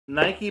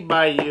Nike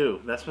by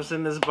You. That's what's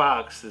in this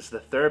box. It's the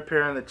third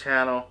pair on the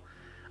channel.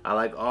 I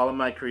like all of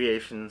my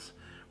creations,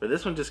 but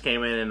this one just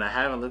came in and I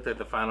haven't looked at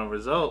the final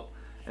result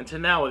until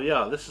now with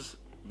y'all. This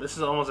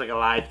is almost like a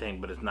live thing,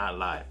 but it's not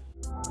live.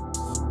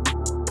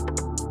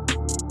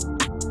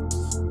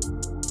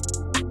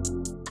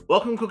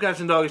 Welcome, cool cats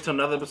and doggies, to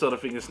another episode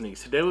of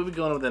FiqNSneaks. Today we'll be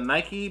going with the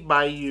Nike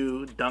by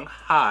You Dunk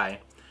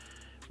High.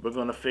 We're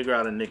going to figure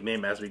out a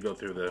nickname as we go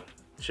through the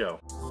show.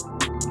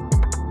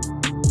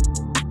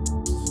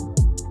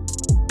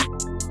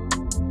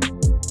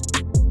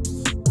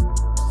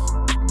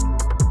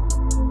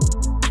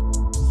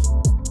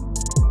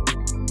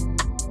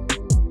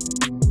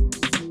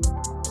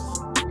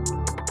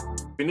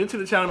 If you're new to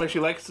the channel, make sure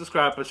you like and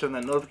subscribe and turn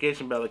that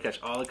notification bell to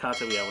catch all the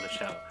content we have on the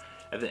channel.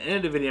 At the end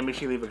of the video, make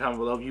sure you leave a comment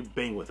below if you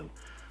bang with them.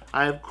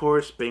 I, of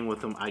course, bang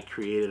with them. I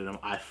created them.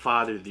 I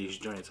fathered these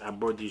joints. I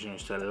brought these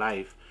joints to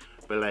life.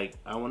 But, like,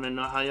 I want to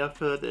know how y'all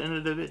feel at the end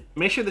of the video.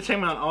 Make sure to check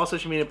me out on all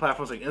social media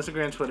platforms like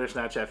Instagram, Twitter,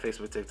 Snapchat,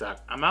 Facebook,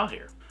 TikTok. I'm out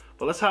here.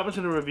 But let's hop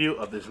into the review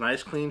of this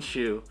nice, clean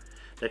shoe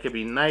that could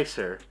be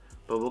nicer,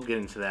 but we'll get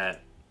into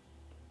that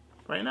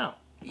right now.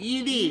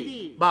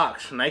 ED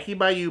box. Nike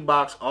by You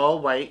box, all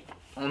white.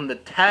 On the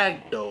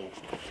tag, though,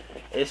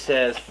 it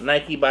says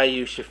Nike by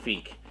You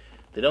FiqNSneaks.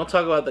 They don't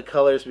talk about the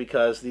colors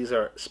because these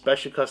are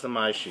special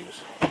customized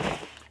shoes.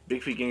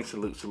 Big Feet Gang,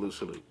 salute, salute,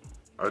 salute.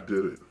 I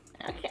did it.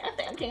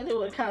 I can't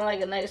do it. Kind of like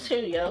a nice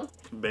shoe, yo.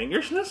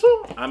 Banger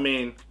Schnitzel? I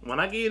mean,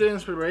 when I give you the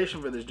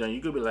inspiration for this joint, you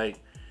could be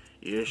like,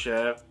 yeah,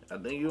 Chef, I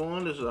think you're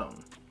onto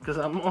something. Because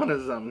I'm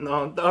onto something. No,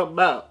 I'm talking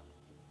about.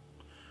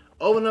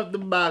 Open up the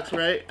box,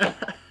 right?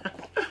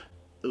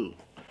 Ooh.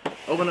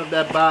 Open up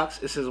that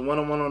box. It says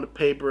 101 on the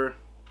paper.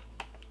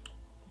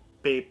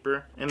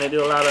 And they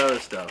do a lot of other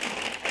stuff.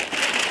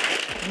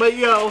 But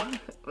yo,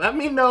 let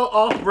me know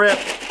off rip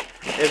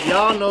if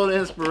y'all know the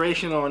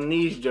inspiration on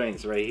these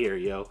joints right here,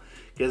 yo.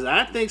 Because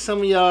I think some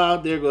of y'all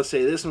out there gonna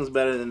say this one's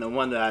better than the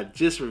one that I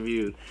just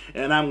reviewed.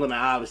 And I'm gonna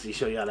obviously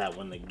show y'all that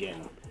one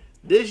again.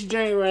 This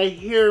joint right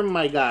here,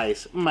 my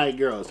guys, my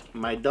girls,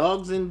 my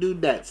dogs and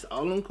dudettes,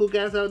 all them cool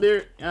cats out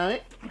there,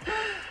 alright?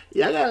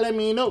 Y'all gotta let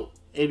me know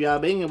if y'all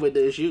banging with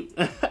this shoe.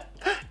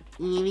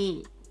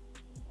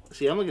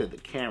 See, I'm looking at the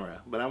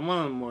camera, but I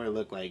want them more to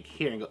look like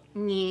here and go.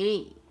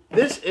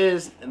 This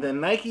is the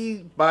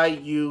Nike by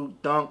You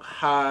Dunk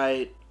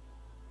High.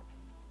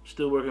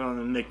 Still working on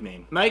the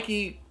nickname.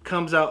 Nike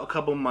comes out a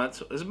couple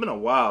months. It's been a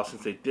while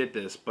since they did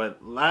this,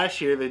 but last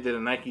year they did a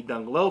Nike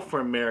Dunk Low for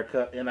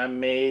America, and I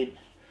made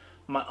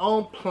my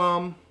own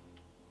plum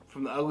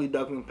from the Ugly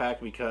Duckling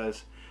pack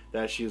because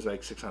that shoe's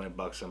like 600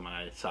 bucks in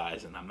my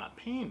size, and I'm not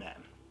paying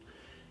that.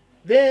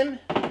 Then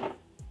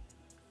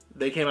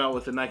they came out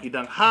with the Nike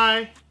Dunk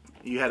High.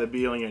 You had to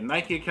be on your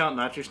Nike account,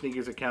 not your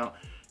sneakers account.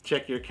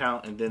 Check your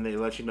account, and then they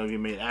let you know if you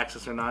made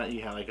access or not.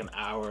 You had like an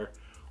hour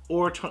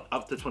or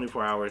up to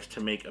 24 hours to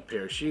make a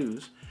pair of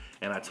shoes.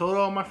 And I told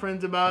all my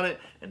friends about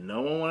it, and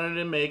no one wanted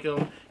to make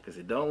them because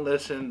they don't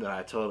listen. Then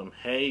I told them,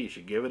 hey, you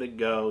should give it a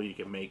go. You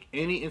can make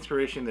any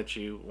inspiration that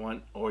you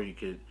want, or you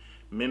could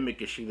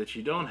mimic a shoe that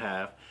you don't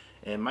have.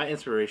 And my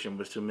inspiration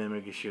was to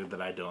mimic a shoe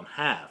that I don't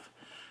have.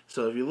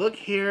 So if you look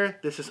here,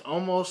 this is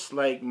almost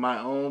like my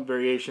own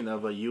variation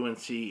of a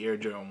UNC Air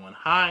Jordan 1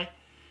 High.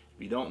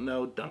 If you don't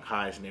know, Dunk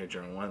Highs and Air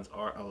Jordan 1s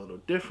are a little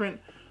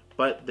different,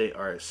 but they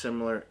are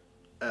similar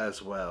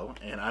as well.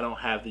 And I don't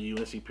have the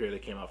UNC pair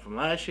that came out from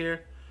last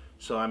year,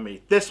 so I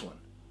made this one.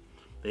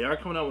 They are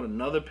coming out with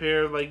another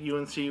pair of like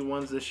UNC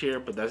ones this year,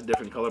 but that's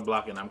different color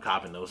block, and I'm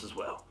copying those as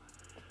well.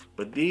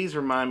 But these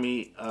remind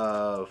me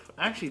of,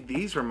 actually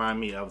these remind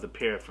me of the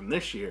pair from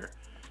this year,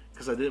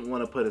 because I didn't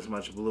want to put as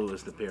much blue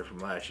as the pair from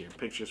last year.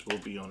 Pictures will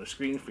be on the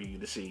screen for you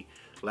to see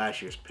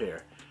last year's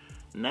pair.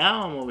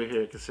 Now I'm over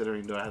here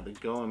considering, do I have to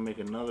go and make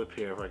another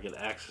pair if I get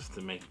access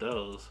to make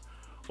those,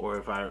 or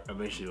if I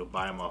eventually will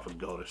buy them off of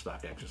Gold or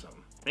StockX or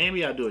something.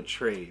 Maybe I'll do a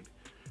trade.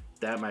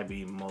 That might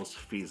be most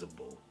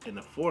feasible and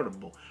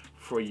affordable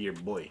for your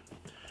boy.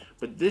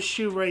 But this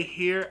shoe right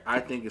here, I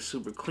think is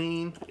super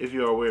clean. If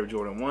you're aware of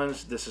Jordan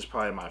 1s, this is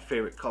probably my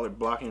favorite color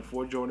blocking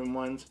for Jordan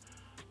 1s.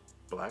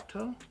 Black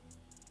toe?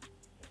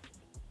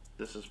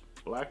 This is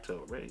black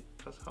toe, right?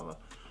 That's how.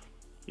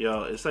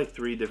 Yo, it's like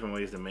 3 different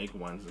ways to make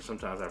ones, and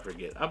sometimes I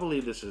forget. I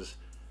believe this is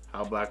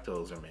how black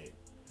toes are made.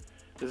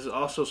 This is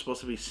also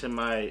supposed to be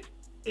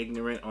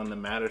semi-ignorant on the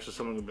matter, so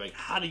someone will be like,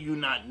 how do you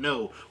not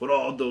know with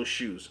all those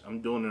shoes?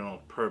 I'm doing it on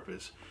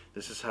purpose.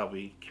 This is how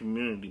we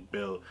community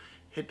build.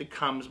 Hit the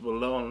comments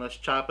below and let's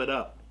chop it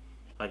up.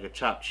 Like a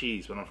chopped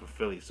cheese, but I'm from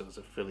Philly, so it's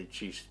a Philly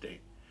cheesesteak.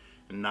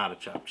 And not a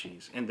chopped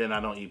cheese. And then I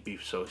don't eat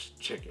beef, so it's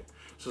chicken.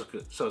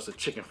 So it's a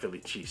chicken Philly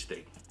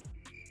cheesesteak.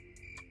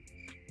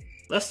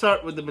 Let's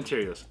start with the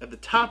materials. At the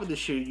top of the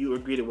shoe, you are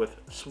greeted with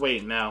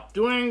suede. Now,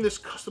 during this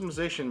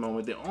customization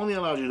moment, they only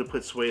allowed you to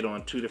put suede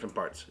on 2 different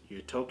parts,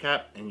 your toe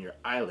cap and your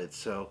eyelid,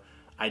 so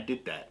I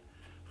did that.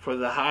 For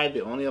the high,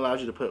 they only allowed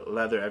you to put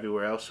leather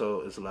everywhere else,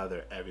 so it's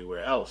leather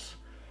everywhere else.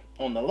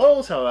 On the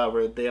lows,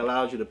 however, they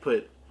allowed you to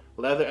put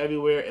leather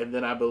everywhere, and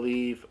then I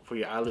believe for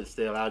your eyelets,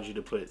 they allowed you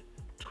to put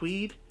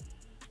tweed,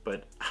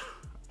 but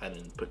I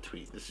didn't put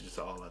tweed. This is just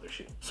all leather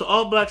shoe. So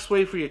all black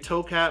suede for your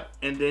toe cap,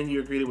 and then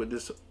you're greeted with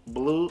this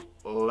blue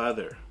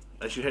leather.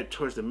 As you head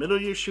towards the middle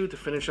of your shoe to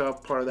finish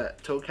off part of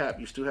that toe cap,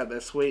 you still have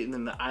that suede, and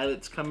then the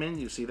eyelets come in.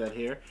 You see that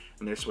here,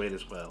 and they're suede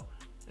as well.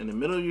 In the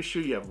middle of your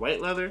shoe, you have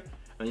white leather,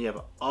 and you have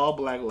an all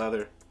black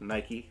leather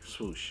Nike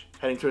swoosh.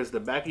 Heading towards the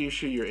back of your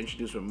shoe, you're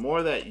introduced with more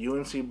of that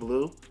UNC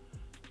blue.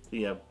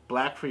 You have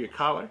black for your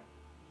collar,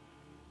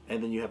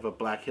 and then you have a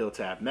black heel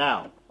tab.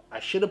 Now, I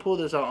should have pulled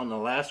this out on the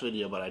last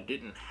video, but I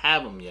didn't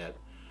have them yet.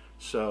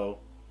 So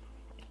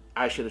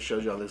I should have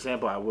showed you all the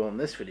example. I will in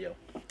this video.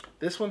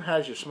 This one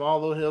has your small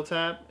little heel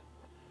tab,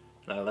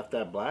 and I left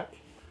that black.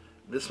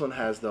 This one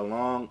has the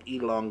long,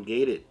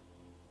 elongated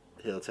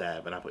heel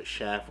tab, and I put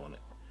shaft on it.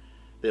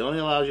 They only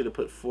allows you to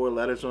put 4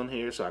 letters on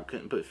here, so I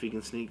couldn't put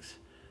FiqNSneaks,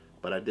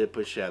 but I did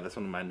put shaft. That's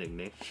one of my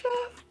nicknames.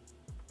 Shaft.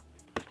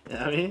 You know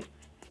what I mean?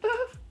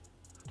 Shaft.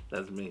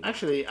 That's me.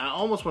 Actually, I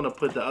almost want to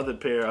put the other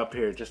pair up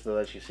here just to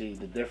let you see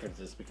the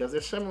differences because they're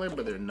similar,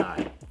 but they're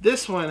not.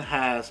 This one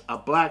has a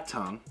black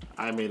tongue.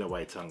 I made a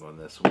white tongue on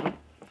this one.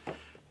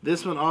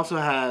 This one also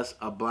has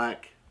a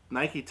black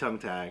Nike tongue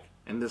tag,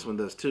 and this one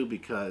does too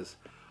because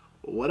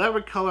whatever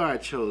color I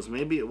chose,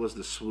 maybe it was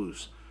the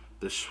swoosh.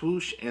 The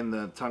swoosh and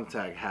the tongue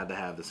tag had to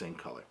have the same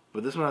color.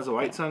 But this one has a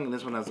white tongue and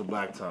this one has a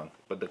black tongue.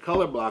 But the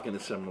color blocking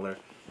is similar.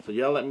 So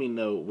y'all let me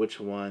know which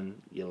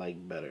one you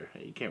like better.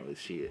 You can't really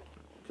see it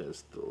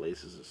because the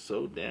laces are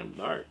so damn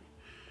dark.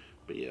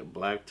 But yeah,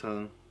 black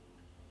tongue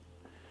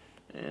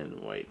and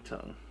white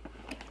tongue.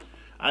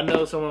 I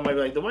know someone might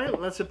be like, the white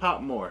lets it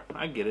pop more.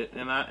 I get it,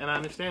 and I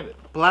understand it.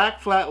 Black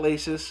flat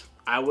laces,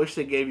 I wish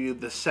they gave you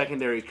the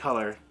secondary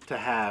color to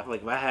have.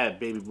 Like if I had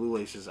baby blue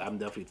laces, I'm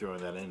definitely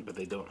throwing that in, but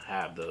they don't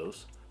have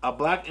those. A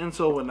black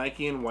insole with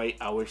Nike and white,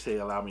 I wish they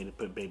allowed me to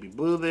put baby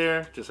blue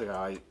there. Just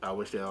like I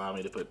wish they allowed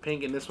me to put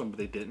pink in this one, but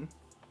they didn't.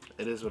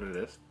 It is what it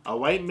is. A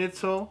white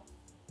midsole,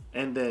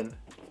 and then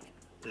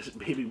this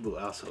baby blue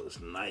outsole is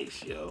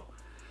nice, yo.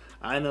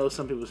 I know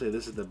some people say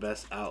this is the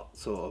best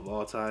outsole of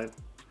all time.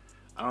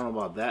 I don't know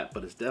about that,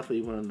 but it's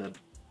definitely one of the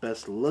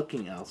best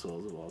looking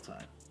outsoles of all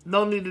time.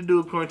 No need to do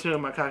according to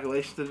my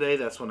calculations today.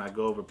 That's when I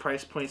go over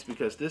price points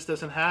because this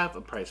doesn't have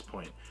a price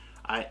point.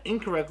 I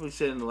incorrectly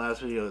said in the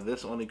last video that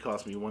this only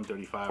cost me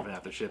 $135 and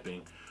after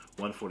shipping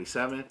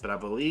 $147, but I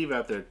believe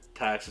after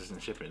taxes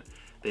and shipping,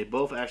 they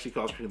both actually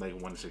cost me like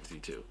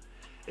 $162.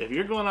 If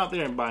you're going out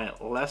there and buying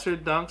lesser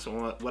dunks,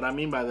 what I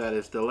mean by that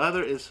is the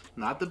leather is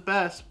not the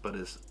best, but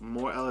it's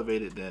more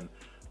elevated than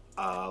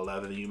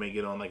leather that you may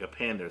get on like a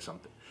Panda or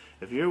something.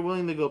 If you're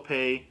willing to go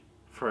pay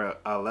for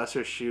a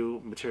lesser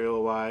shoe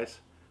material wise,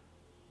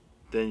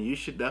 then you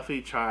should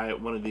definitely try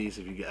one of these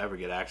if you ever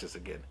get access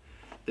again.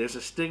 There's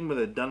a stigma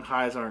that dunk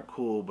highs aren't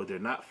cool, but they're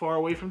not far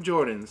away from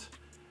Jordans,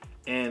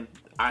 and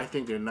I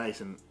think they're nice.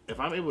 And if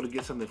I'm able to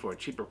get something for a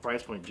cheaper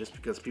price point just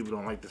because people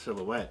don't like the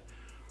silhouette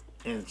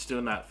and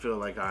still not feel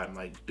like I'm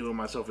like doing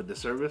myself a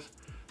disservice,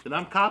 then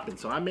I'm copping.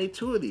 So I made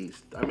 2 of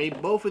these. I made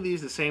both of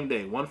these the same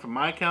day. One for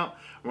my account,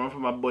 one for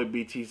my boy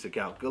BT's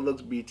account. Good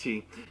looks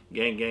BT.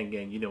 Gang, gang,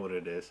 gang. You know what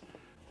it is.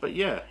 But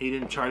yeah, he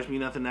didn't charge me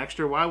nothing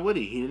extra. Why would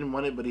he? He didn't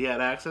want it, but he had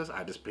access.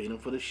 I just paid him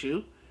for the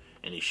shoe,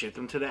 and he shipped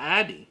them to the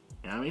Addy.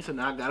 You know what I mean? So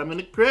now I got them in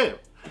the crib.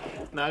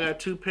 Now I got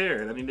 2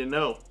 pair, and I need to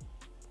know.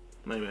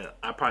 Maybe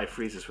I probably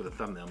freeze this for the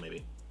thumbnail,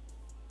 maybe.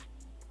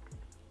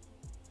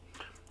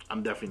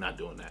 I'm definitely not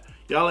doing that.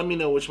 Y'all let me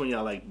know which one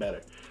y'all like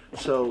better.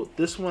 So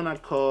this one I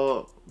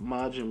call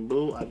Majin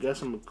Buu. I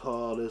guess I'm gonna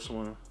call this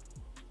one.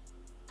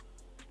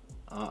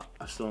 I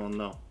still don't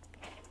know.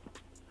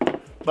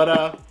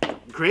 But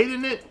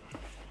grading it,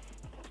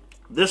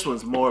 this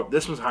one's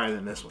higher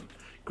than this one.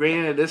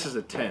 Grading it, this is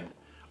a 10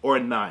 or a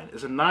 9.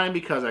 It's a 9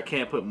 because I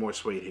can't put more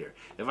suede here.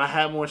 If I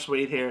had more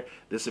suede here,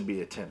 this would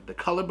be a 10. The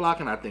color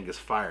blocking I think is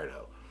fire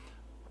though.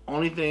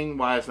 Only thing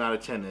why it's not a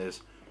 10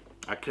 is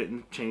I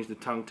couldn't change the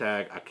tongue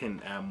tag. I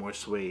couldn't add more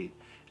suede,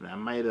 and I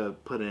might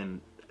have put in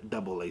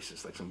double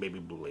laces, like some baby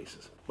blue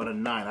laces. But a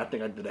 9, I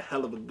think I did a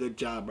hell of a good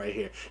job right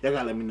here. Y'all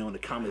gotta let me know in the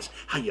comments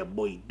how your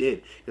boy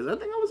did, because I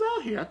think I was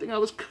out here. I think I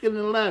was cooking in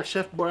the lab,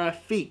 Chef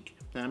BoyarFiq.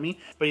 You know what I mean?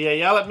 But yeah,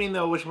 y'all let me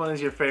know which one is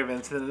your favorite.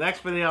 Until the next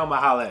video, I'ma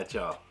holla at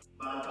y'all.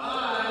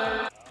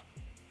 Bye.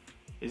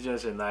 These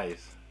joints are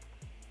nice.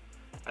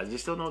 I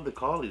just don't know what to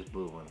call these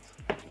blue ones.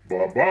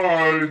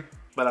 Bye-bye.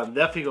 But I'm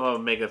definitely gonna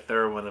make a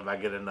 3rd one if I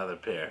get another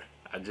pair.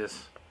 I just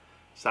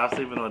stop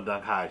sleeping on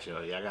Dunk High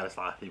Show. Yeah, I gotta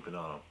stop sleeping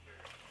on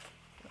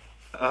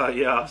them.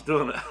 Yeah,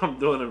 I'm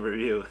doing a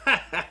review.